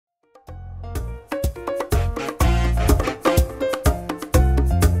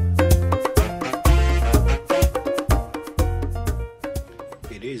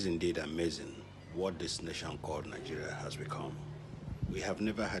is indeed amazing what this nation called Nigeria has become. We have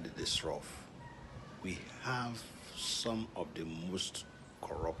never had it this rough. We have some of the most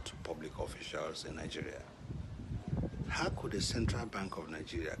corrupt public officials in Nigeria. How could the Central Bank of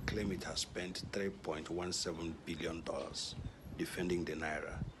Nigeria claim it has spent $3.17 billion defending the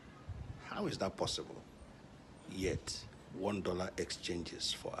Naira? How is that possible? Yet, $1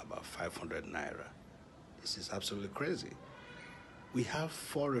 exchanges for about 500 Naira. This is absolutely crazy. We have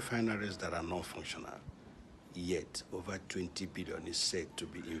 4 refineries that are non-functional, yet over 20 billion is said to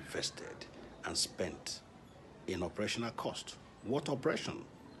be invested and spent in operational cost. What operation?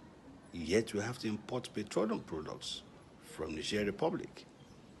 Yet we have to import petroleum products from Niger Republic.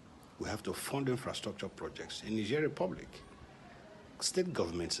 We have to fund infrastructure projects in Niger Republic. State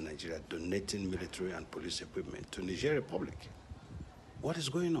governments in Nigeria donating military and police equipment to Niger Republic. What is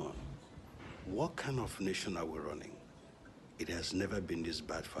going on? What kind of nation are we running? It has never been this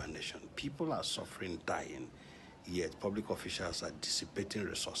bad for our nation. People are suffering, dying, yet public officials are dissipating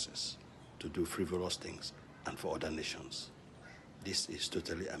resources to do frivolous things and for other nations. This is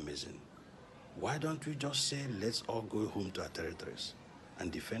totally amazing. Why don't we just say, let's all go home to our territories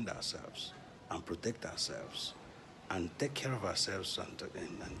and defend ourselves and protect ourselves and take care of ourselves and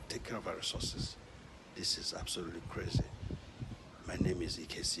take care of our resources? This is absolutely crazy. My name is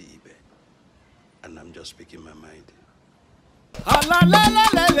Fmr Imo, and I'm just speaking my mind.